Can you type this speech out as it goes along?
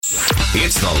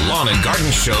It's the Lawn and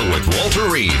Garden Show with Walter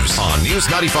Reeves on News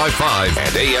 95.5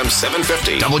 and AM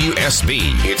 750 WSB.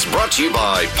 It's brought to you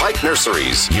by Pike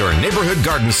Nurseries, your neighborhood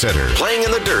garden center, playing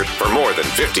in the dirt for more than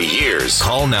 50 years.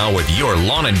 Call now with your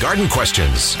lawn and garden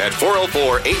questions at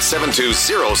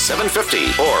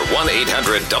 404-872-0750 or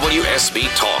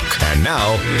 1-800-WSB-TALK. And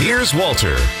now, here's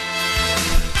Walter.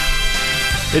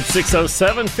 It's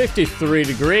 6:07, 53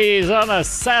 degrees on a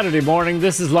Saturday morning.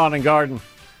 This is Lawn and Garden.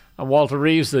 I'm Walter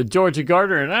Reeves, the Georgia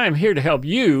Gardener, and I'm here to help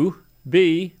you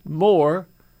be more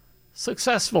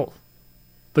successful.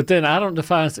 But then I don't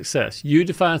define success. You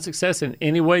define success in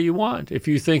any way you want. If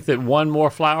you think that one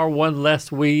more flower, one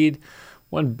less weed,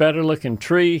 one better looking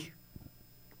tree,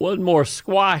 one more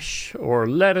squash or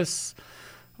lettuce,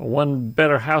 or one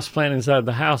better house plant inside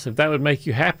the house, if that would make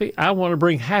you happy, I want to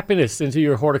bring happiness into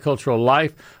your horticultural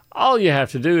life. All you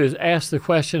have to do is ask the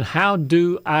question, how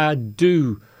do I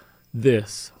do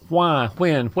this? Why,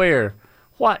 when, where,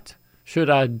 what should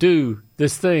I do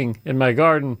this thing in my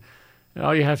garden? And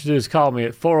all you have to do is call me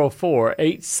at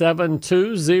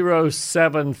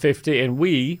 404-872-0750. And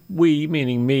we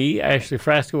meaning me, Ashley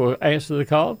Frasco, will answer the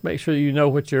call. Make sure you know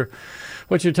what you're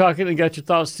talking and got your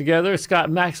thoughts together.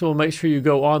 Scott Maxwell will make sure you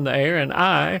go on the air. And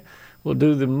I will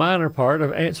do the minor part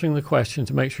of answering the question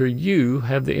to make sure you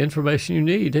have the information you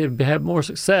need to have more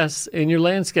success in your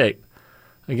landscape.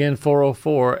 Again,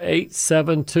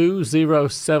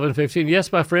 404-872-0750.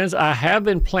 Yes, my friends, I have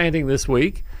been planting this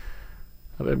week.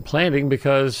 I've been planting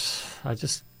because I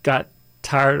just got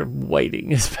tired of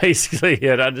waiting, is basically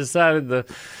it. I decided the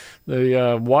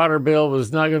water bill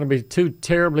was not going to be too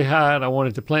terribly high, and I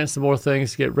wanted to plant some more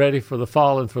things to get ready for the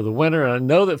fall and for the winter. And I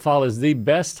know that fall is the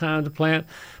best time to plant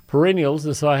perennials,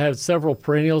 and so I had several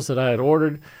perennials that I had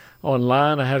ordered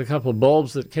online. I had a couple of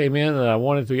bulbs that came in that I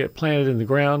wanted to get planted in the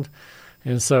ground.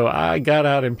 And so I got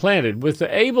out and planted with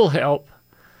the able help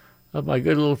of my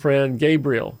good little friend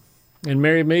Gabriel and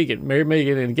Mary Megan. Mary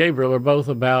Megan and Gabriel are both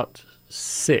about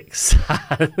 6,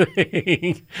 I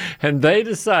think. And they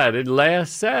decided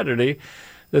last Saturday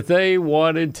that they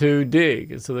wanted to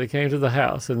dig. And so they came to the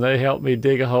house and they helped me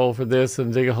dig a hole for this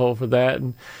and dig a hole for that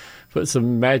and put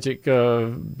some magic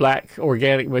black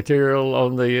organic material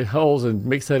on the holes and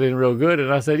mix that in real good.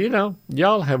 And I said,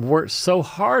 y'all have worked so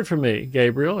hard for me,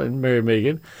 Gabriel and Mary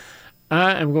Megan.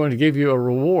 I am going to give you a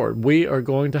reward. We are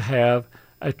going to have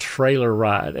a trailer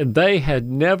ride. And they had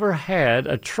never had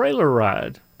a trailer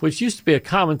ride, which used to be a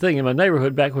common thing in my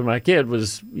neighborhood back when my kid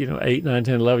was, 8, 9,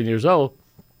 10, 11 years old.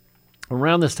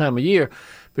 Around this time of year,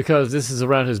 because this is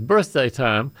around his birthday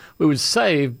time, we would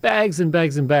save bags and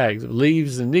bags and bags of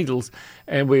leaves and needles,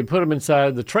 and we'd put them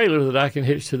inside the trailer that I can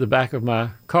hitch to the back of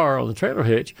my car on the trailer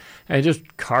hitch, and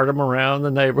just cart them around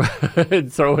the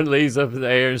neighborhood, throwing leaves up in the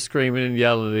air and screaming and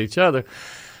yelling at each other.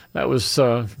 That was,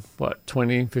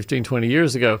 15, 20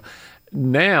 years ago.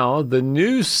 Now, the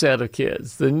new set of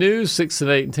kids, the new 6 and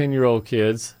 8 and 10-year-old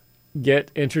kids,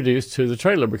 get introduced to the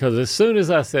trailer, because as soon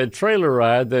as I said trailer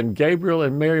ride, then Gabriel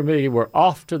and Mary Megan were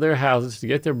off to their houses to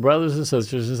get their brothers and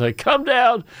sisters and say, come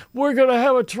down, we're going to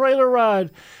have a trailer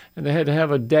ride. And they had to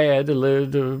have a dad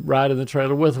to ride in the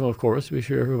trailer with them, of course, to be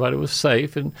sure everybody was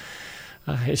safe. And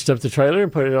I hitched up the trailer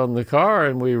and put it on the car,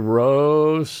 and we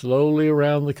rode slowly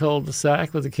around the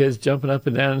cul-de-sac with the kids jumping up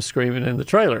and down and screaming in the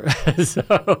trailer.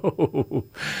 So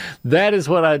that is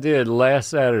what I did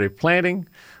last Saturday, planting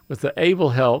with the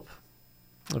able help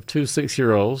of 2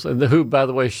 6-year-olds, and who, by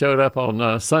the way, showed up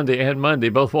on Sunday and Monday,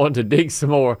 both wanted to dig some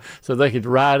more so they could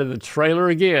ride in the trailer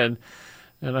again.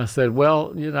 And I said,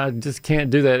 well, I just can't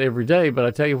do that every day, but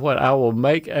I tell you what, I will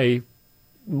make a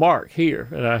mark here.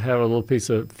 And I have a little piece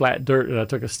of flat dirt, and I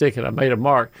took a stick and I made a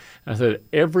mark. And I said,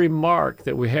 every mark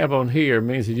that we have on here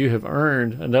means that you have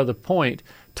earned another point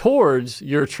towards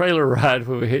your trailer ride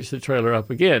when we hitch the trailer up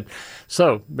again.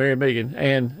 So Mary Megan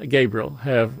and Gabriel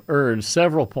have earned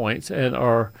several points and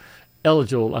are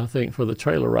eligible, I think, for the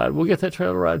trailer ride. We'll get that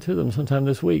trailer ride to them sometime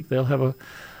this week. They'll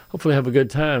hopefully have a good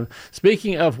time.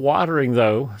 Speaking of watering,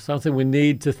 though, something we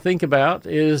need to think about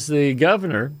is the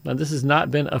governor, and this has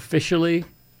not been officially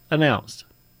announced.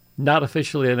 Not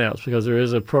officially announced, because there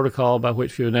is a protocol by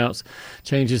which you announce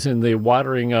changes in the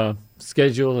watering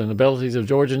schedule and abilities of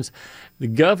Georgians. The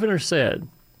governor said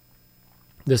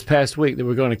this past week that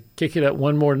we're going to kick it up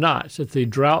one more notch, that the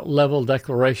drought level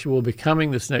declaration will be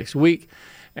coming this next week,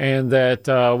 and that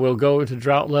we'll go into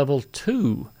drought level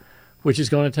 2, which is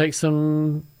going to take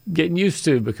some getting used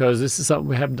to, because this is something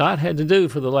we have not had to do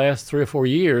for the last 3 or 4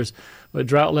 years. But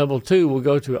drought level 2 will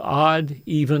go to odd,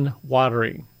 even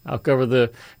watering. I'll cover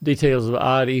the details of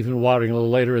odd, even watering a little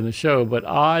later in the show, but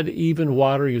odd, even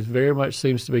watering very much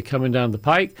seems to be coming down the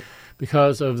pike,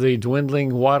 because of the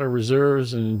dwindling water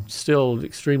reserves and still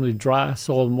extremely dry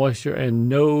soil moisture and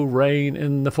no rain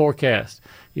in the forecast.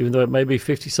 Even though it may be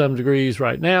 50-some degrees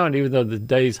right now, and even though the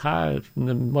day's high,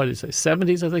 what did he say,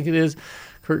 70s, I think it is,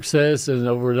 Kirk says, and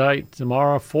overnight,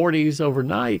 tomorrow, 40s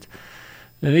overnight.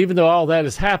 And even though all that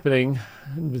is happening,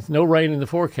 with no rain in the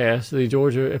forecast, the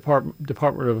Georgia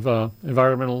Department of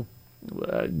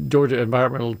Georgia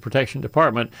Environmental Protection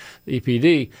Department, the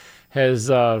EPD, has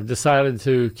decided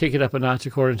to kick it up a notch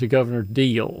according to Governor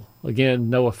Deal. Again,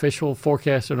 no official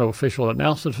forecast or no official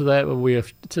announcement for that, but we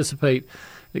anticipate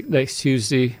next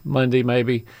Tuesday, Monday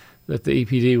maybe, that the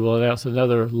EPD will announce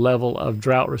another level of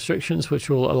drought restrictions, which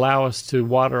will allow us to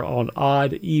water on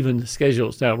odd, even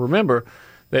schedules. Now, remember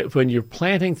that when you're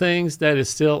planting things, that is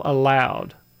still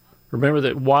allowed. Remember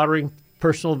that watering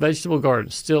personal vegetable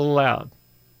gardens still allowed.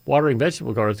 Watering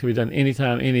vegetable gardens can be done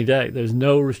anytime, any day. There's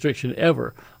no restriction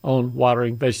ever on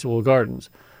watering vegetable gardens.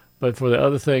 But for the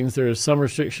other things, there is some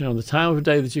restriction on the time of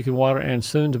day that you can water and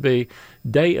soon to be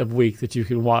day of week that you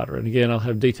can water. And again, I'll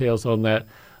have details on that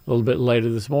a little bit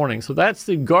later this morning. So that's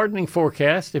the gardening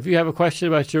forecast. If you have a question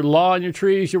about your lawn, your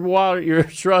trees, your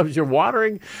shrubs, your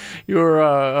watering, your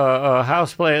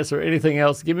house plants, or anything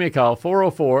else, give me a call,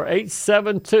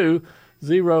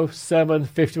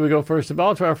 404-872-0750. We go first of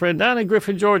all to our friend down in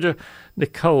Griffin, Georgia.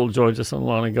 Nicole joins us on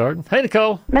Lawn and Garden. Hey,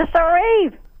 Nicole. Mr.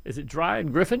 Reeve. Is it dry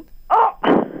in Griffin? Oh,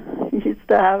 you used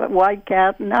to have a white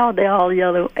cat. Now they're all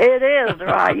yellow. It is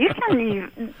dry.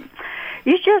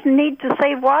 You just need to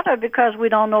save water because we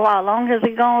don't know how long is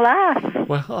it going to last.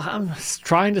 Well, I'm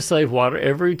trying to save water.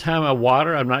 Every time I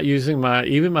water, I'm not using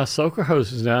even my soaker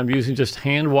hoses now. I'm using just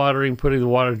hand watering, putting the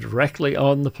water directly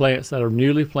on the plants that are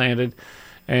newly planted.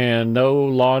 And no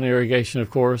lawn irrigation, of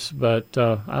course, but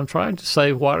I'm trying to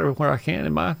save water where I can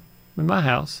in my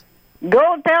house.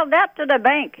 Go tell that to the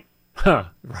bank. Huh,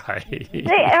 right.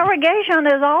 The irrigation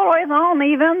is always on,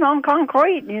 even on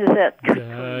concrete, you said.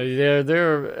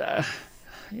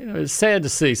 It's sad to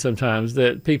see sometimes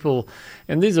that people,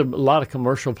 and these are a lot of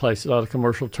commercial places, a lot of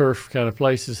commercial turf kind of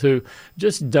places, who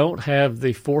just don't have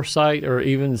the foresight or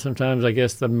even sometimes, I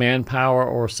guess, the manpower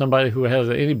or somebody who has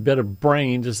any bit of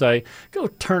brain to say, go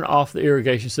turn off the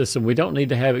irrigation system. We don't need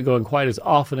to have it going quite as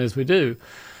often as we do.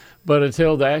 But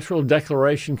until the actual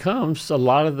declaration comes, a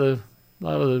lot of the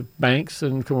banks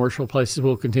and commercial places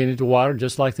will continue to water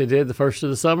just like they did the first of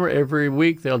the summer. Every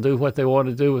week they'll do what they want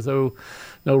to do with no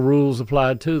rules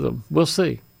applied to them. We'll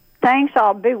see. Thanks to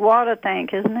our big water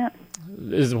tank, isn't it?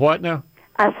 Is it what now?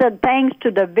 I said thanks to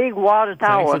the big water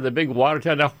tower. Thanks to the big water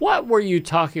tower. Now, what were you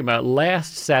talking about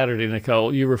last Saturday,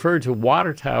 Nicole? You referred to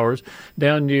water towers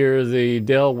down near the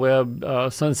Del Webb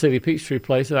Sun City Peachtree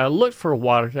place, and I looked for a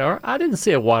water tower. I didn't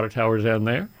see a water tower down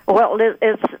there. Well,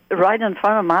 it's right in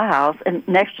front of my house and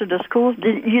next to the school.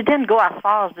 You didn't go as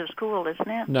far as the school, isn't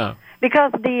it? No.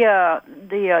 Because the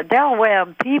Del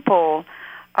Webb people,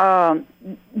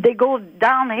 they go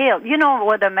downhill. You know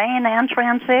where the main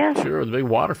entrance is? Sure, the big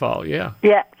waterfall, yeah.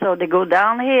 Yeah, so they go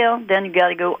downhill, then you got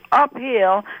to go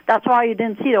uphill. That's why you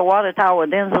didn't see the water tower.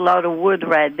 There's a lot of wood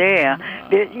right there.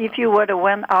 If you would have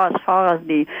went as far as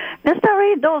the... Mr.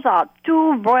 Reed, those are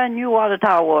two brand new water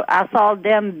towers. I saw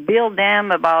them build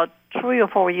them about 3 or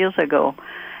 4 years ago.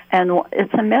 And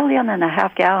it's 1.5 million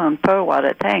gallons per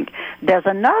water tank. There's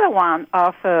another one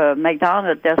off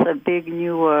McDonald. There's a big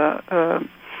new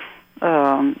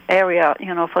area,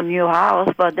 for new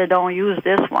house, but they don't use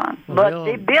this one. But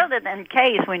they build it in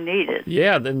case we need it.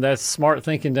 Yeah, then that's smart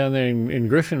thinking down there in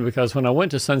Griffin, because when I went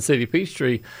to Sun City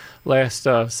Peachtree last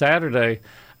Saturday,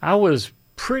 I was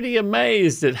pretty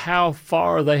amazed at how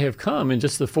far they have come in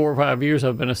just the 4 or 5 years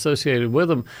I've been associated with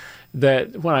them.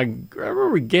 That when I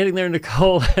remember getting there,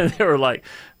 Nicole, and there were like,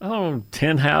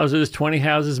 10 houses, 20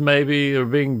 houses maybe, are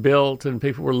being built, and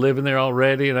people were living there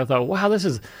already. And I thought, wow, this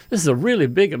is a really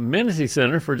big amenity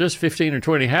center for just 15 or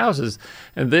 20 houses.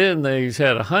 And then they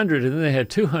had 100, and then they had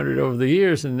 200 over the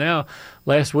years. And now,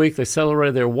 last week, they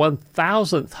celebrated their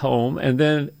 1,000th home. And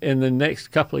then in the next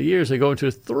couple of years, they go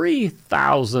into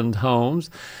 3,000 homes.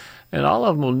 And all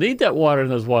of them will need that water in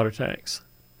those water tanks.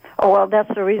 Oh, well,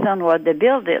 that's the reason why they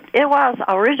built it. It was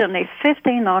originally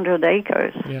 1,500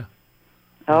 acres. Yeah.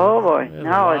 Oh, boy. There's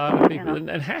now a lot of people,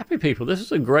 and happy people. This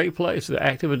is a great place. The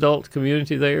active adult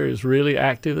community there is really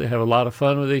active. They have a lot of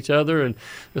fun with each other, and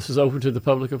this was open to the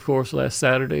public, of course, last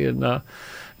Saturday. And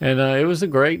it was a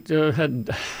great,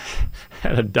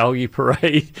 had a doggy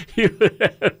parade,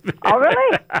 Oh,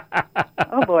 really?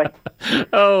 Oh, boy.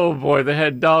 oh boy, they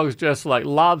had dogs dressed like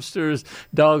lobsters,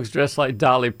 dogs dressed like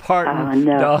Dolly Parton, Oh,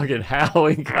 no. dog in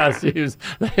Halloween costumes.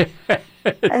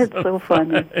 It's so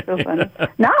funny. So funny.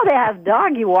 Now they have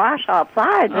doggy wash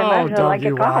outside. They Oh, measure like a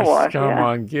doggy car wash. Come yeah.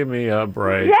 on, give me a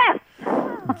break. Yes.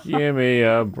 Give me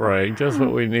a break. Just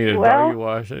what we need, a Well- doggy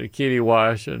wash and a kitty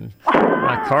wash. And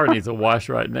my car needs a wash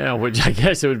right now, which I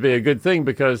guess it would be a good thing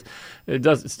because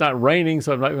it's not raining,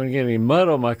 so I'm not going to get any mud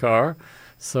on my car.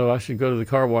 So I should go to the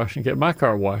car wash and get my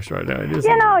car washed right now. It is.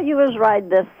 You know, you was right.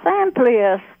 The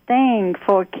simplest thing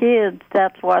for kids,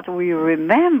 that's what we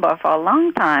remember for a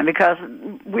long time because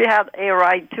we had a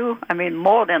ride too. I mean,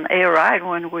 more than a ride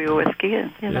when we were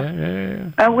kids. You know? Yeah.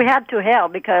 And we had to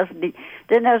help because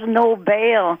then there's no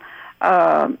bail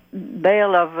of.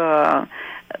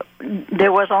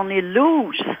 There was only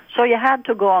loose, so you had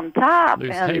to go on top.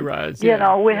 Loose and, hay rides, You yeah,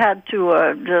 know, we yeah. had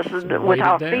to just weight with it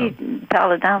our down. feet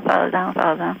paddle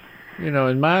down. You know,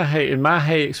 in my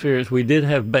hay experience, we did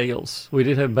have bales. We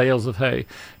did have bales of hay,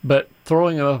 but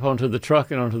throwing them up onto the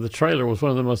truck and onto the trailer was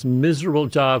one of the most miserable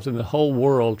jobs in the whole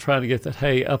world. Trying to get that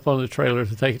hay up on the trailer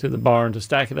to take it to the barn to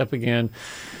stack it up again.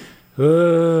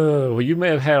 Well, you may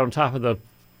have had on top of the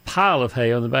pile of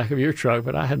hay on the back of your truck,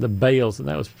 but I had the bales, and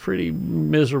that was pretty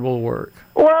miserable work.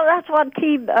 Well, that's what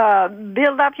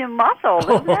build up your muscle,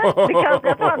 isn't it? Because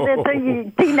that's what they tell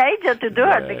you, teenager to do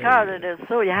it because it is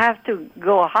so. You have to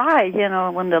go high, you know,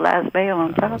 when the last bale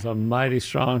on I top. was a mighty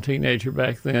strong teenager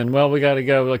back then. Well, we got to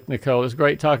go. Look, Nicole, it's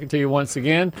great talking to you once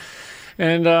again.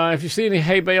 And if you see any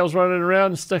hay bales running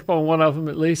around, step on one of them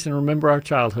at least and remember our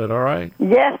childhood, all right?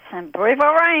 Yes, and pray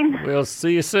for rain. We'll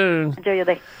see you soon. Enjoy your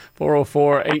day.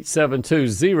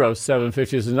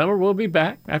 404-872-0750 is the number. We'll be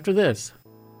back after this.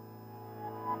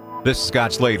 This is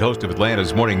Scott Slade, host of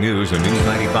Atlanta's Morning News on News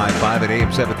 95.5 at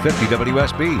AM 750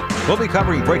 WSB. We'll be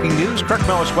covering breaking news, Kirk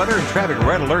Mellis weather, and traffic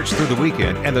red alerts through the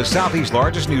weekend. And the Southeast's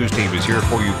largest news team is here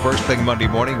for you first thing Monday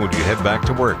morning when you head back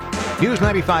to work. News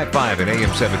 95.5 at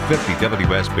AM 750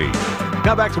 WSB.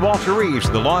 Now back to Walter Reeves,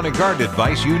 the lawn and garden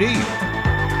advice you need.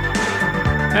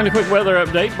 And a quick weather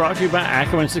update brought to you by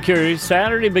Ackerman Security.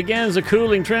 Saturday begins a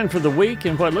cooling trend for the week,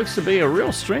 and what looks to be a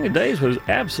real string of days with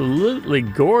absolutely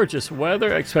gorgeous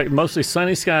weather. Expect mostly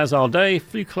sunny skies all day,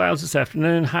 few clouds this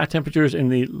afternoon, high temperatures in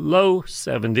the low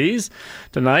 70s.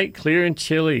 Tonight, clear and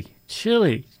chilly.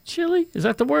 Chilly? Is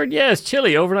that the word? Yes,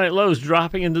 chilly. Overnight lows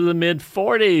dropping into the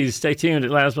mid-40s. Stay tuned.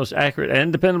 Atlanta's most accurate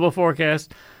and dependable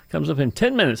forecast comes up in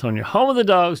 10 minutes on your home of the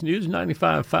dogs, News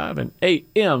 95.5 and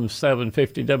AM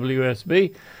 750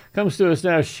 WSB. Comes to us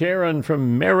now Sharon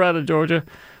from Marietta, Georgia,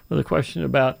 with a question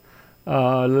about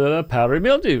powdery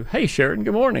mildew. Hey, Sharon,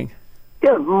 good morning.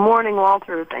 Good morning,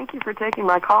 Walter. Thank you for taking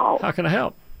my call. How can I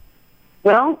help?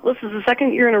 Well, this is the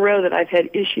second year in a row that I've had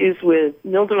issues with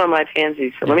mildew on my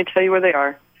pansies. So let me tell you where they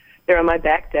are. They're on my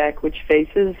back deck, which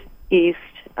faces east.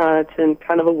 It's in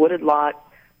kind of a wooded lot.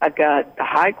 I've got the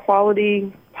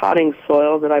high-quality potting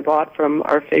soil that I bought from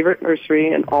our favorite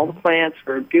nursery, and all the plants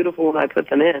were beautiful when I put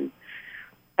them in.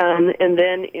 And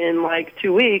then in like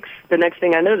 2 weeks, the next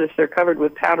thing I noticed, they're covered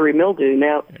with powdery mildew.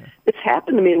 Now, this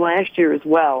happened to me last year as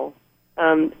well.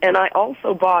 And I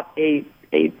also bought a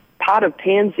pot of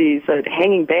pansies, a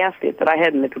hanging basket that I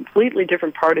had in a completely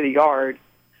different part of the yard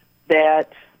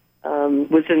that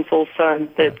was in full sun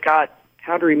that got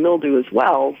powdery mildew as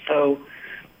well. So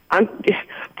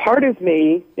part of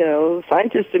me, you know,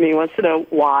 scientist in me wants to know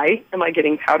why am I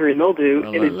getting powdery mildew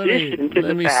Well, in addition to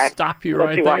the fact stop you what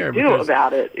right do there. I do because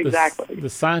about it? Exactly. The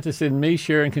scientist in me,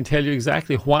 Sharon, can tell you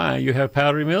exactly why you have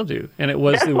powdery mildew. And it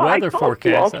was That's the what I weather told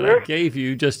forecast that I Walter. gave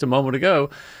you just a moment ago,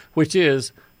 which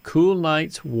is cool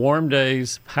nights, warm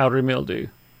days, powdery mildew.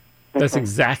 That's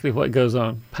exactly what goes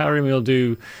on. Powdery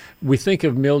mildew, we think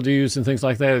of mildews and things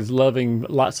like that as loving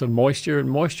lots of moisture,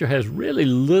 and moisture has really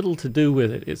little to do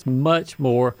with it. It's much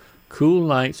more cool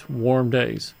nights, warm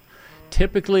days.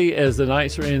 Typically, as the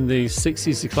nights are in the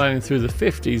 60s declining through the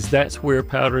 50s, that's where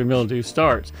powdery mildew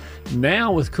starts.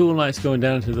 Now, with cool nights going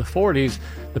down into the 40s,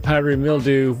 the powdery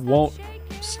mildew won't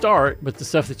start, but the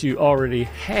stuff that you already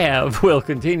have will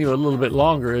continue a little bit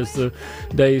longer as the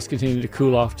days continue to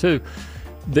cool off too.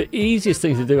 The easiest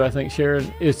thing to do, I think,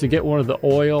 Sharon, is to get one of the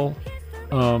oil.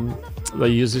 They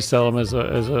usually sell them as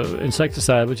a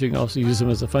insecticide, but you can also use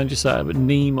them as a fungicide. But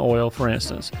neem oil, for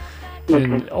instance.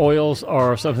 And oils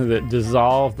are something that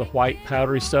dissolve the white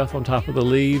powdery stuff on top of the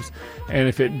leaves. And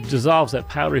if it dissolves that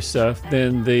powdery stuff,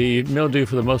 then the mildew,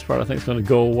 for the most part, I think is going to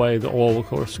go away. The oil will, of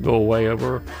course, go away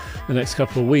over the next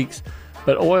couple of weeks.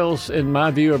 But oils, in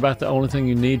my view, are about the only thing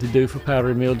you need to do for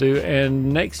powdery mildew.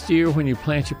 And next year when you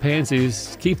plant your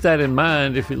pansies, keep that in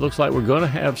mind. If it looks like we're going to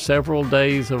have several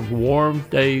days of warm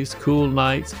days, cool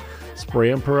nights, spray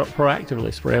them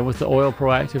proactively. Spray them with the oil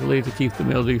proactively to keep the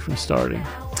mildew from starting.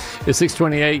 It's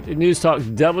 628 News Talk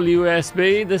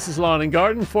WSB. This is Lawn and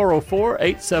Garden,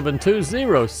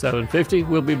 404-872-0750.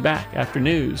 We'll be back after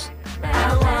news.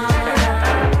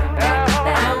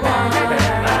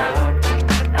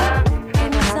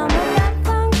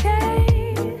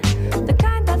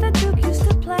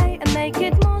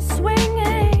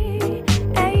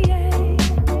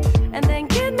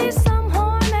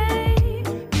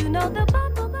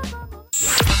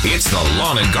 It's the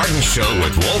Lawn and Garden Show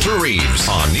with Walter Reeves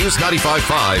on News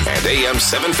 95.5 and AM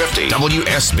 750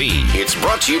 WSB. It's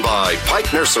brought to you by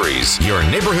Pike Nurseries, your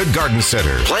neighborhood garden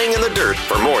center, playing in the dirt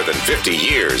for more than 50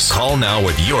 years. Call now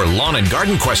with your lawn and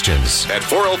garden questions at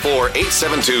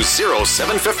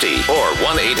 404-872-0750 or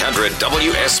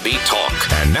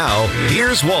 1-800-WSB-TALK. And now,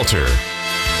 here's Walter.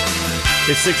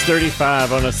 It's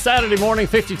 6:35 on a Saturday morning,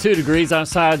 52 degrees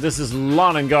outside. This is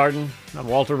Lawn and Garden. I'm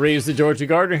Walter Reeves, the Georgia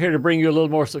Gardener, here to bring you a little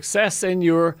more success in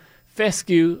your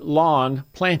fescue lawn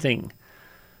planting.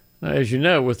 Now, as you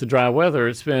know, with the dry weather,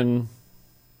 it's been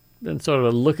sort of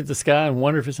a look at the sky and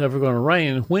wonder if it's ever going to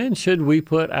rain. When should we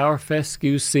put our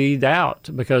fescue seed out?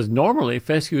 Because normally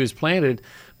fescue is planted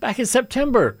back in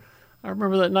September. I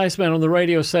remember that nice man on the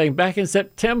radio saying back in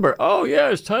September, oh, yeah,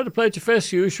 it's time to plant your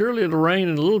fescue. Surely it'll rain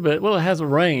in a little bit. Well, it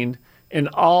hasn't rained in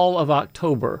all of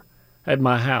October at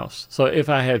my house. So if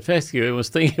I had fescue and was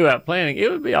thinking about planting,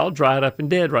 it would be all dried up and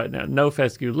dead right now. No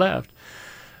fescue left.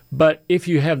 But if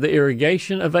you have the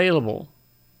irrigation available,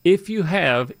 if you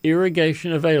can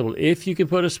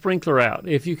put a sprinkler out,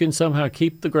 if you can somehow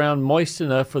keep the ground moist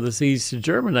enough for the seeds to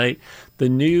germinate, the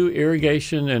new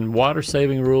irrigation and water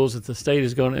saving rules that the state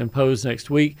is going to impose next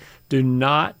week do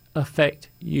not affect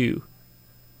you.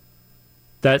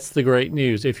 That's the great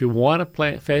news. If you want to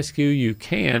plant fescue, you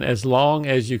can, as long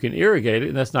as you can irrigate it.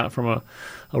 And that's not from a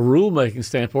rule-making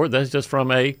standpoint. That's just from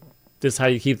this is how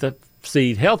you keep the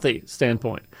seed healthy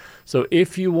standpoint. So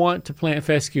if you want to plant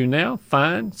fescue now,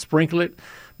 fine, sprinkle it.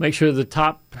 Make sure the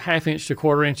top half-inch to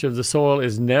quarter-inch of the soil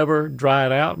is never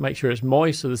dried out. Make sure it's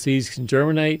moist so the seeds can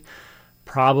germinate.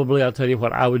 Probably, I'll tell you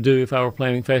what I would do if I were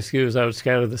planting fescue is I would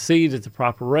scatter the seeds at the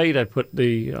proper rate. I'd put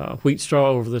the wheat straw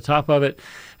over the top of it,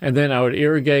 and then I would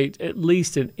irrigate at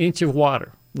least an inch of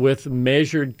water with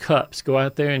measured cups. Go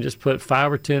out there and just put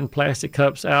 5 or 10 plastic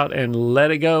cups out and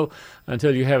let it go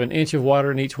until you have an inch of water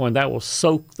in each one. That will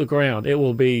soak the ground. It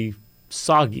will be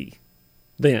soggy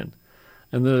then.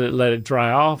 And then let it dry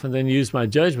off, and then use my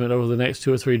judgment over the next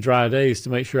 2 or 3 dry days to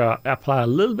make sure I apply a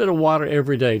little bit of water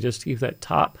every day just to keep that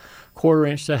top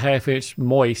quarter-inch to half-inch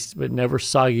moist but never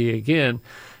soggy again.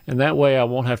 And that way I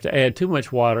won't have to add too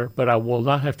much water, but I will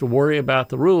not have to worry about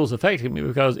the rules affecting me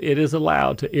because it is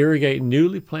allowed to irrigate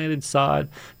newly planted sod,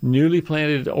 newly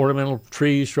planted ornamental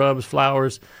trees, shrubs,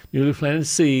 flowers, newly planted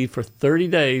seed for 30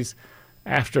 days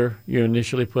after you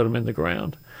initially put them in the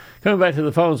ground. Coming back to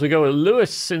the phones, we go with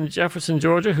Lewis in Jefferson,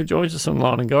 Georgia, who joins us on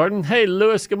Lawn and Garden. Hey,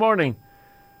 Lewis, good morning.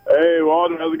 Hey,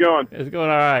 Walter, how's it going? It's going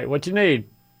all right. What you need?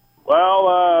 Well,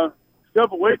 a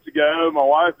couple weeks ago, my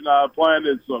wife and I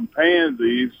planted some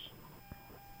pansies,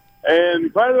 and we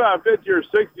planted about 50 or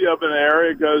 60 up in the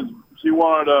area because she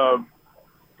wanted a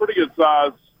pretty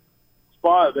good-sized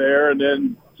spot there, and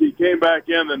then she came back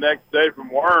in the next day from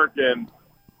work and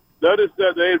noticed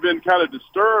that they had been kind of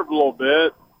disturbed a little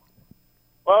bit.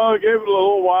 Well, I gave it a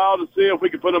little while to see if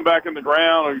we could put them back in the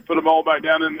ground or put them all back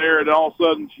down in there, and all of a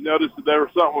sudden she noticed that there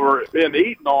was something being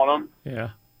eaten on them.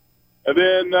 Yeah. And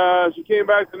then she came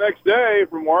back the next day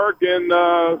from work, and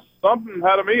something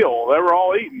had a meal. They were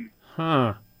all eaten.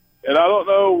 Huh. And I don't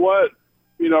know what,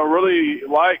 really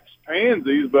likes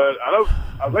pansies, but I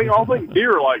think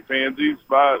deer like pansies,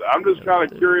 but I'm just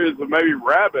kind of curious if maybe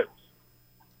rabbits,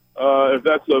 if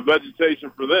that's a vegetation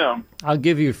for them. I'll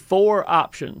give you 4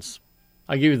 options.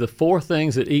 I'll give you the 4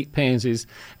 things that eat pansies,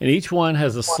 and each one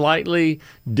has a slightly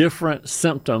different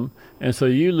symptom. And so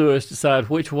you, Lewis, decide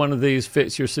which one of these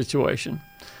fits your situation.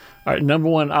 All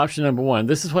right, option number one.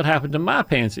 This is what happened to my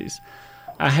pansies.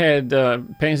 I had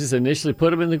pansies initially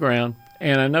put them in the ground,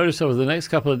 and I noticed over the next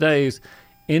couple of days,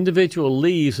 individual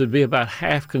leaves would be about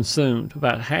half consumed.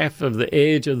 About half of the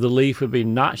edge of the leaf would be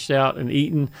notched out and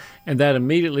eaten, and that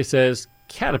immediately says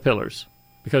caterpillars,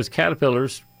 because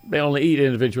caterpillars, they only eat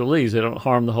individual leaves. They don't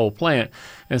harm the whole plant.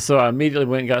 And so I immediately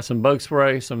went and got some bug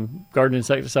spray, some garden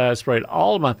insecticide, sprayed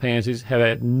all of my pansies, have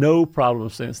had no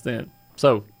problem since then.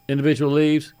 So individual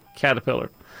leaves, caterpillar.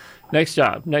 Next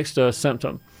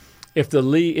symptom. If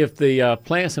the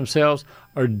plants themselves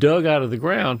are dug out of the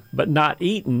ground but not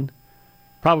eaten,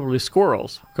 probably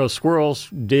squirrels, because squirrels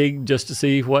dig just to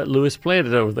see what Lewis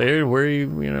planted over there and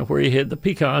where he hid the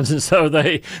pecans, and so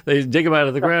they dig them out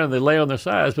of the ground and they lay on their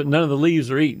sides, but none of the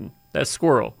leaves are eaten. That's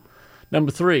squirrel.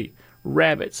 Number 3,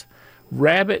 rabbits.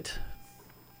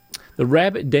 The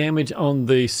rabbit damage on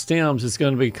the stems is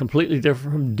going to be completely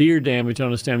different from deer damage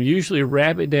on the stem. Usually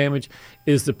rabbit damage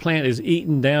is the plant is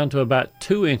eaten down to about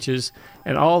 2 inches,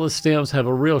 and all the stems have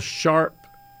a real sharp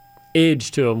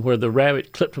edge to them where the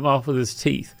rabbit clipped them off with his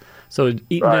teeth. So it's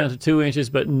eaten down to 2 inches,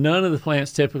 but none of the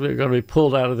plants typically are going to be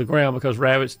pulled out of the ground because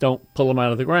rabbits don't pull them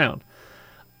out of the ground.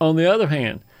 On the other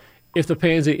hand, if the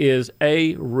pansy is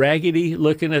raggedy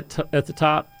looking at the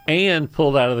top and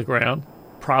pulled out of the ground,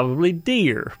 probably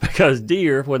deer, because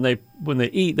deer, when they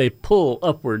eat, they pull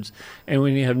upwards, and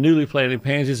when you have newly planted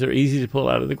pansies, they're easy to pull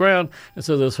out of the ground, and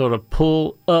so they'll sort of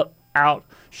pull out,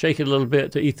 shake it a little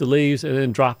bit to eat the leaves, and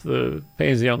then drop the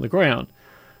pansy on the ground.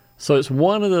 So it's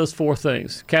one of those 4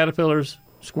 things: caterpillars,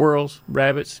 squirrels,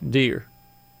 rabbits, deer,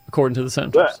 according to the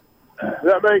symptoms.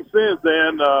 That makes sense.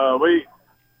 And we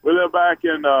live back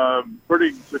in a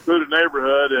pretty secluded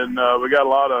neighborhood, and we got a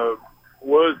lot of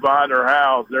woods behind our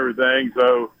house and everything.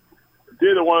 So it's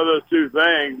either one of those 2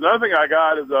 things. Another thing I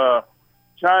got is a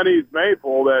Chinese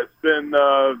maple that's been,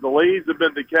 the leaves have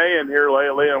been decaying here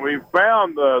lately, and we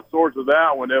found the source of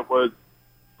that one. It was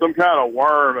some kind of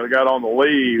worm that got on the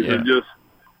leaves and just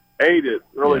ate it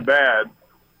really bad.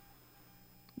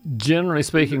 Generally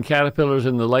speaking, caterpillars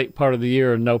in the late part of the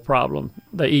year are no problem.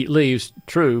 They eat leaves,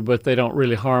 true, but they don't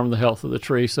really harm the health of the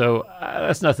tree, so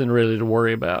that's nothing really to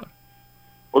worry about.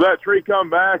 Will that tree come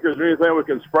back, or is there anything we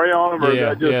can spray on them? Or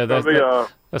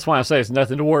that's why I say it's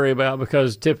nothing to worry about,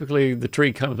 because typically the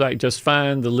tree comes back just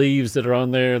fine. The leaves that are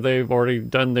on there, they've already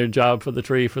done their job for the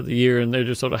tree for the year, and they're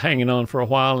just sort of hanging on for a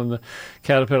while, and the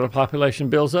caterpillar population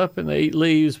builds up, and they eat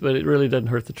leaves, but it really doesn't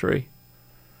hurt the tree.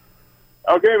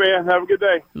 Okay, man. Have a good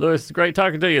day. Lewis, it's great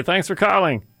talking to you. Thanks for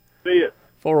calling. See you.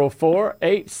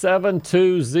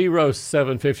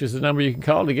 404-872-0750 is the number you can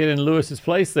call to get in Lewis's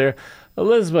place there.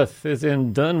 Elizabeth is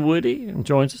in Dunwoody and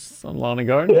joins us on Lawn and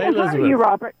Garden. Hey, Elizabeth. How are you,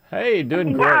 Robert? Hey,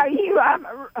 doing great. How are you? I'm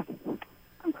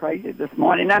crazy this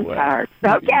morning. I'm tired.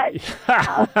 Okay. It's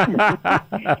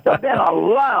been a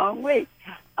long week.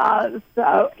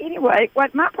 So anyway,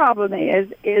 what my problem is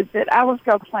that I was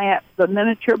going to plant the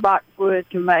miniature boxwood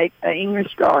to make an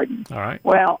English garden. All right.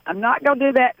 Well, I'm not going to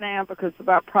do that now because of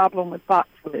our problem with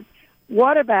boxwood.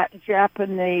 What about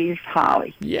Japanese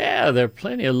holly? Yeah, there are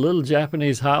plenty of little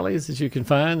Japanese hollies that you can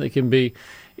find that can be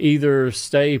either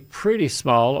stay pretty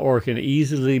small or can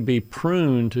easily be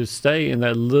pruned to stay in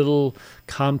that little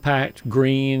compact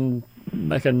green,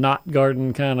 like a knot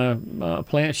garden kind of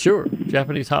plant. Sure,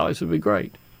 Japanese hollies would be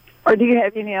great. Or do you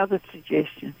have any other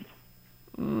suggestions?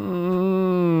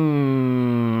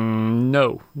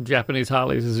 No, Japanese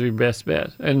hollies is your best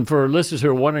bet. And for listeners who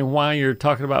are wondering why you're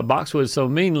talking about boxwood so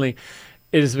meanly,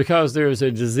 it is because there is a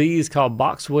disease called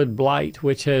boxwood blight,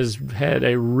 which has had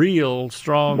a real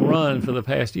strong run for the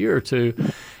past year or 2.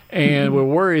 And we're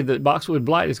worried that boxwood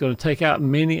blight is going to take out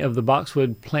many of the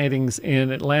boxwood plantings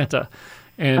in Atlanta.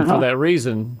 And for that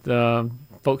reason,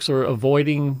 folks are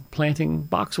avoiding planting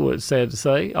boxwood, sad to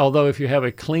say. Although if you have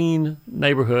a clean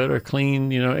neighborhood or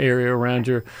clean, area around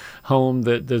your home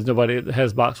that there's nobody that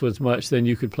has boxwoods much, then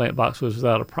you could plant boxwoods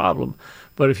without a problem.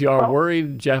 But if you are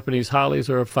worried, Japanese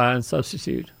hollies are a fine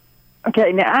substitute.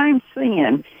 Okay, now I'm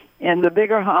seeing in the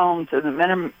bigger homes and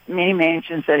the many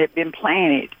mansions that have been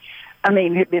planted,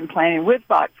 with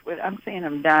boxwood, I'm seeing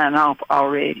them dying off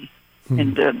already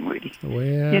in Dunwoody.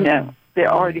 Well,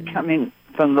 they're already coming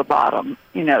from the bottom.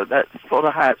 That's sort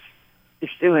of how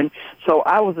it's doing. So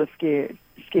I was scared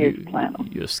to plant them.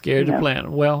 You're scared to plant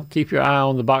them. Well, keep your eye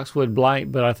on the boxwood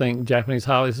blight, but I think Japanese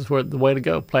hollies is the way to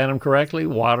go. Plant them correctly,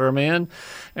 water them in,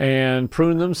 and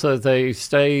prune them so that they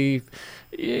stay.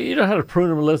 You know how to prune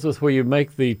them, Elizabeth, where you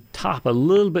make the top a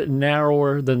little bit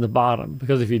narrower than the bottom,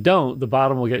 because if you don't, the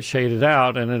bottom will get shaded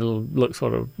out and it'll look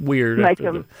sort of weird naked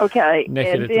at the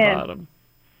bottom.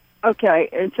 Okay,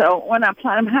 and so when I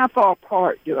plant them, how far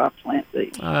apart do I plant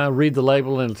these? Read the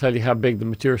label and it'll tell you how big the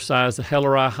mature size. The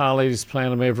Hellerai hollies,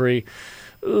 plant them every,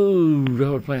 I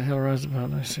would plant Hellerais about,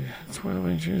 12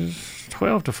 inches.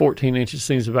 12 to 14 inches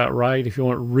seems about right if you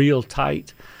want it real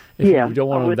tight. If you don't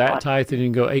want them that tight, then you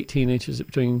can go 18 inches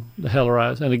between the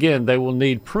Hellerais. And again, they will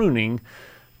need pruning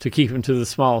to keep them to the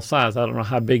small size. I don't know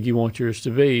how big you want yours to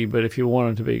be, but if you want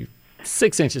them to be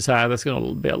 6 inches high, that's going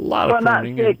to be a lot of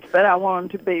pruning. Well, not 6, but I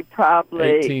want them to be probably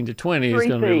 18 to 20 is going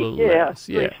to be a little less.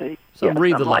 Yeah. So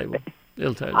read the label.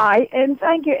 It'll tell you. All right, and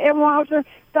thank you. And Walter,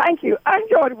 thank you. I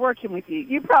enjoyed working with you.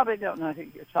 You probably don't know who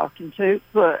you're talking to,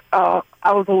 but I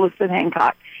was Elizabeth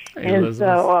Hancock. Hey, and Elizabeth.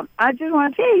 so I just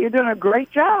want to tell you, you're doing a great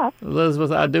job.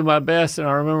 Elizabeth, I do my best, and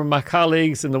I remember my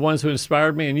colleagues and the ones who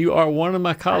inspired me, and you are one of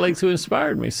my colleagues who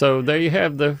inspired me. So there you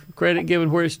have the credit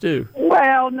given where it's due.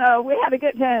 Well, no, we had a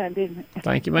good time, didn't we?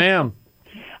 Thank you, ma'am.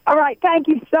 All right, thank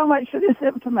you so much for this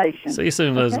information. See you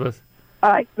soon, Elizabeth. All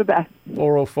right, bye-bye.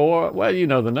 404. Well, you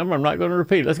know the number. I'm not going to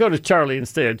repeat it. Let's go to Charlie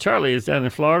instead. Charlie is down in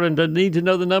Florida and doesn't need to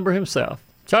know the number himself.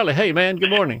 Charlie, hey, man, good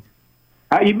morning.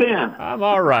 How you been? I'm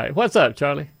all right. What's up,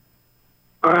 Charlie?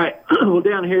 All right. Well,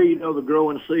 down here, the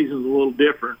growing season's a little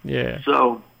different. Yeah.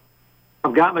 So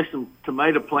I've got me some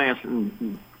tomato plants,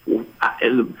 and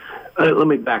let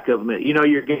me back up a minute.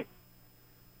 You're getting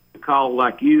a call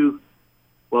like you.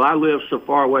 Well, I live so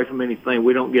far away from anything,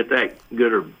 we don't get that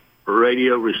good a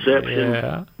radio reception.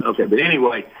 Yeah. Okay, but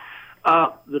anyway,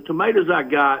 the tomatoes I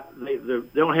got, they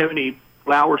don't have any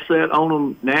flower set on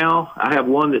them now. I have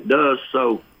one that does,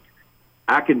 so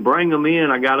I can bring them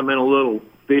in. I got them in a little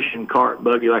fishing cart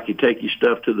buggy like you take your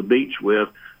stuff to the beach with,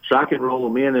 so I can roll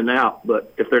them in and out.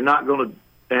 But if they're not going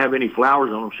to have any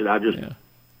flowers on them, should I just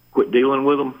quit dealing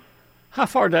with them? How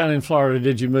far down in Florida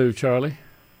did you move, Charlie?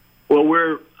 Well,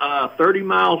 we're 30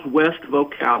 miles west of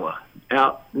Ocala,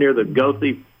 out near the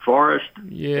Gothi Forest.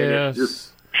 Yes. And it's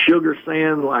just sugar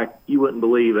sand like you wouldn't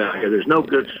believe out here. There's no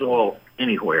good soil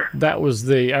anywhere. I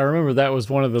remember that was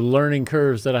one of the learning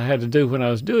curves that I had to do when I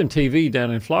was doing TV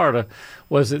down in Florida,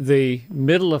 was that the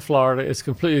middle of Florida is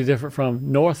completely different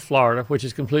from North Florida, which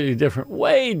is completely different,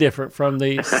 way different from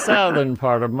the southern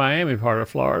part of Miami part of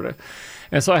Florida.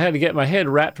 And so I had to get my head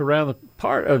wrapped around the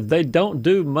part of they don't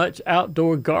do much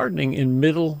outdoor gardening in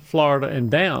middle Florida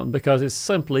and down because it's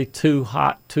simply too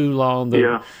hot, too long.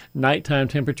 The nighttime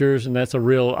temperatures, and that's a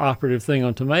real operative thing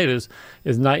on tomatoes,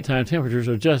 is nighttime temperatures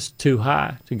are just too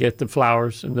high to get the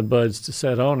flowers and the buds to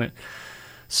set on it.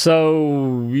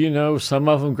 So, some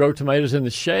of them grow tomatoes in the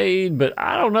shade, but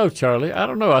I don't know, Charlie. I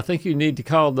don't know. I think you need to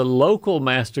call the local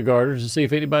master gardeners and see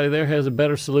if anybody there has a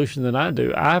better solution than I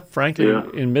do. Frankly,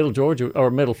 in middle Georgia or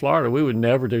middle Florida, we would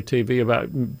never do TV about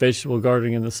vegetable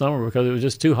gardening in the summer because it was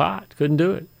just too hot. Couldn't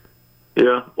do it.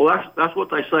 Yeah. Well, that's what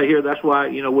they say here. That's why,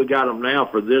 we got them now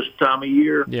for this time of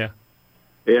year. Yeah.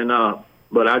 And,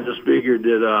 but I just figured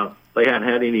that, they hadn't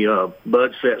had any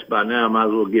bud sets by now. Might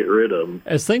as well get rid of them.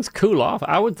 As things cool off,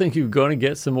 I would think you're going to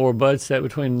get some more bud set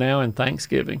between now and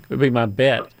Thanksgiving. Would be my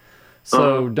bet.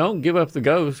 So don't give up the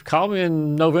ghost. Call me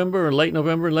in November or late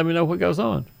November and let me know what goes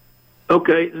on.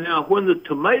 Okay. Now, when the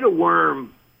tomato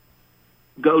worm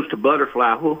goes to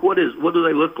butterfly, what do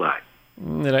they look like?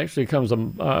 It actually comes a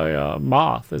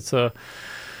moth. It's a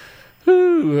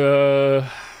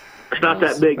it's not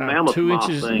that big mammoth moth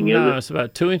thing, is it? No, it's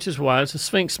about 2 inches wide. It's a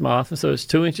sphinx moth, and so it's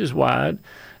 2 inches wide,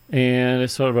 and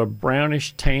it's sort of a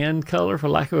brownish tan color, for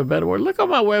lack of a better word. Look on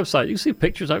my website. You can see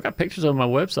pictures. I've got pictures on my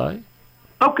website.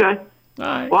 Okay. All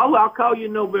right. Well, I'll call you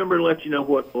in November and let you know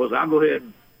what it was. I'll go ahead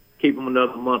and keep them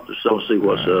another month or so and see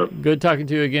what's up. Good talking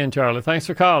to you again, Charlie. Thanks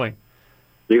for calling.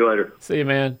 See you later. See you,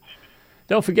 man.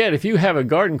 Don't forget, if you have a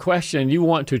garden question and you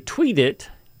want to tweet it,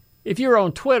 if you're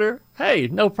on Twitter, hey,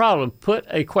 no problem. Put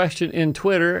a question in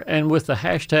Twitter and with the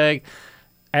hashtag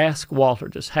Ask Walter.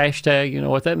 Just hashtag, you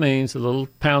know what that means, a little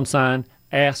 £,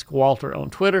 Ask Walter on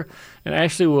Twitter. And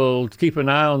Ashley will keep an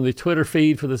eye on the Twitter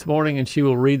feed for this morning, and she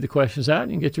will read the questions out.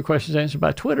 You can get your questions answered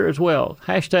by Twitter as well.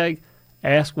 Hashtag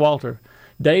Ask Walter.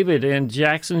 David in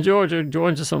Jackson, Georgia,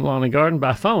 joins us on Lawn and Garden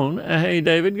by phone. Hey,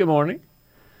 David, good morning.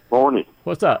 Morning.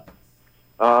 What's up?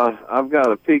 I've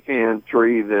got a pecan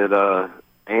tree that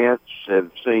ants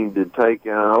have seemed to take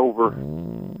over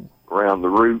around the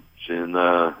roots and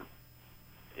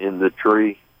in the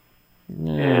tree,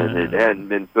 and it hadn't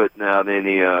been putting out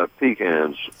any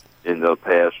pecans in the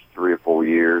past 3 or 4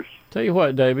 years. Tell you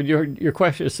what, David, your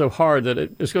question is so hard that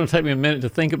it's going to take me a minute to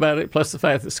think about it, plus the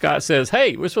fact that Scott says,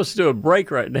 hey, we're supposed to do a break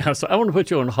right now, so I want to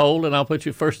put you on hold, and I'll put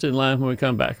you first in line when we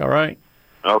come back, all right?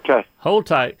 Okay. Hold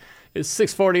tight. It's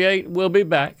 6:48. We'll be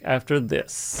back after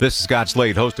this. This is Scott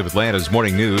Slade, host of Atlanta's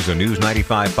Morning News on News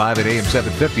 95.5 at AM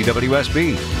 750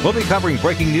 WSB. We'll be covering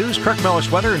breaking news, Kirk Mellis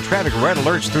weather, and traffic red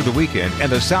alerts through the weekend. And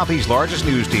the Southeast's largest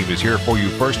news team is here for you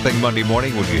first thing Monday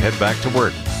morning when you head back to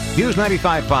work. News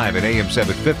 95.5 at AM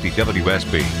 750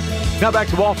 WSB. Now back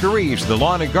to Walter Reeves, the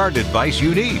lawn and garden advice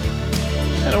you need.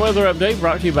 And a weather update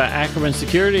brought to you by Ackerman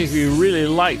Security. If you really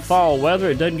like fall weather,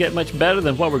 it doesn't get much better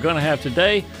than what we're going to have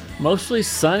today. Mostly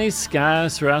sunny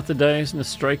skies throughout the days and a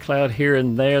stray cloud here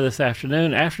and there this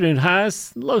afternoon. Afternoon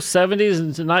highs, low 70s,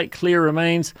 and tonight clear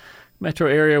remains. metro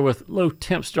area with low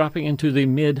temps dropping into the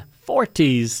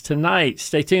mid-40s tonight.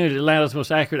 Stay tuned. Atlanta's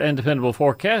most accurate and dependable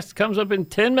forecast comes up in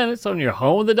 10 minutes on your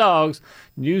home of the dogs,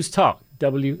 News Talk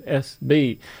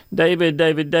WSB. David,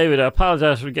 I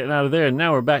apologize for getting out of there, and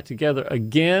now we're back together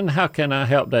again. How can I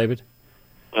help, David?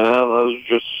 I was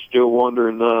just still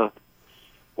wondering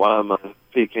why my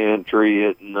pecan tree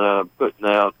isn't putting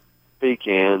out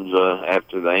pecans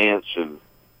after the ants have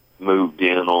moved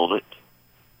in on it.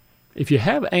 If you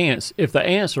have ants, if the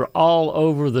ants are all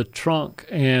over the trunk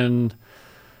and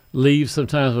leaves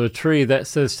sometimes of a tree, that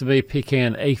says to me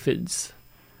pecan aphids.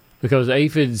 Because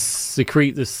aphids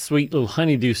secrete this sweet little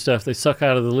honeydew stuff they suck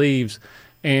out of the leaves,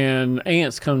 and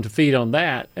ants come to feed on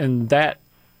that, and that,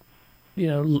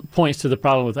 points to the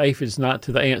problem with aphids, not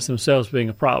to the ants themselves being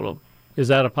a problem. Is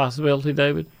that a possibility,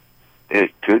 David?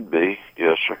 It could be,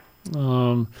 yes, sir.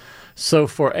 So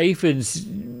for aphids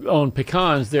on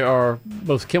pecans, there are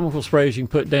both chemical sprays you can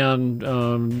put down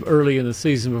early in the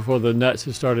season before the nuts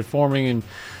have started forming and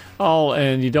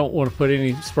you don't want to put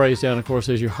any sprays down, of course,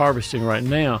 as you're harvesting right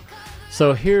now.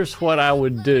 So here's what I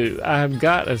would do. I've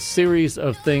got a series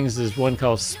of things. There's one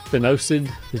called spinosad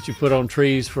that you put on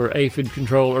trees for aphid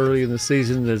control early in the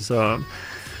season. There's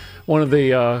one of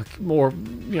the more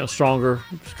stronger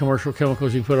commercial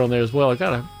chemicals you can put on there as well. I've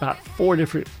got about 4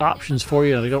 different options for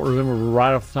you, and I don't remember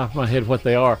right off the top of my head what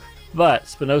they are. But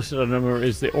spinosad, I remember,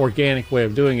 is the organic way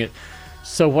of doing it.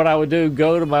 So what I would do,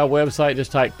 go to my website,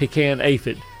 just type pecan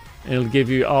aphid, and it'll give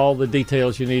you all the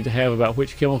details you need to have about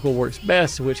which chemical works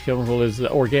best, which chemical is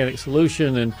the organic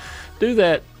solution, and do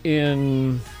that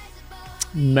in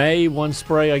May, one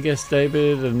spray, I guess,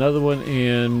 David. Another one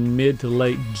in mid to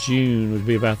late June would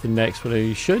be about the next one.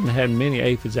 You shouldn't have many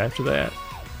aphids after that.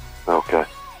 Okay.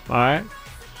 All right?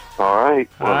 All right.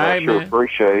 Well, I sure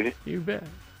appreciate it. You bet.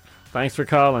 Thanks for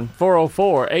calling.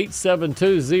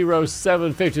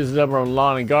 404-872-0750 is the number on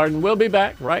Lawn and Garden. We'll be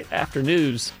back right after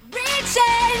news.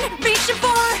 Reaching for